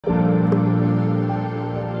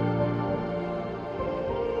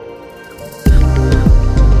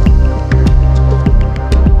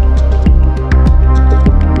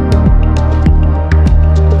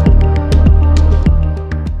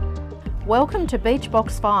Welcome to Beach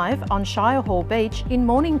Box 5 on Shire Hall Beach in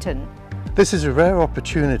Mornington. This is a rare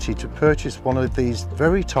opportunity to purchase one of these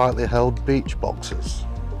very tightly held beach boxes.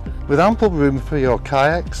 With ample room for your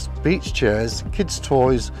kayaks, beach chairs, kids'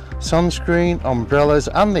 toys, sunscreen, umbrellas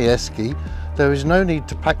and the esky, there is no need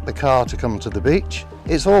to pack the car to come to the beach.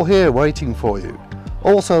 It's all here waiting for you.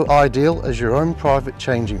 Also ideal as your own private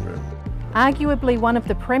changing room. Arguably one of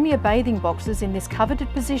the premier bathing boxes in this coveted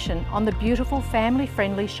position on the beautiful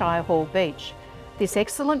family-friendly Shire Hall Beach. This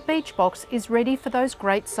excellent beach box is ready for those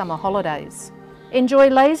great summer holidays. Enjoy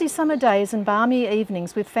lazy summer days and balmy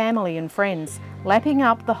evenings with family and friends, lapping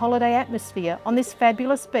up the holiday atmosphere on this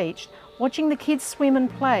fabulous beach, watching the kids swim and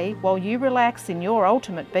play while you relax in your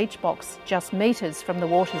ultimate beach box just metres from the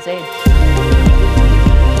water's edge.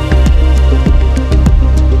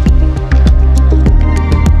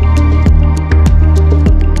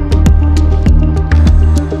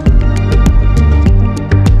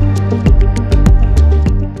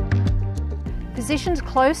 Positioned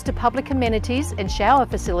close to public amenities and shower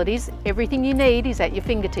facilities, everything you need is at your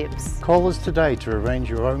fingertips. Call us today to arrange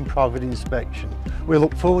your own private inspection. We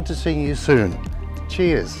look forward to seeing you soon.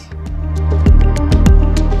 Cheers!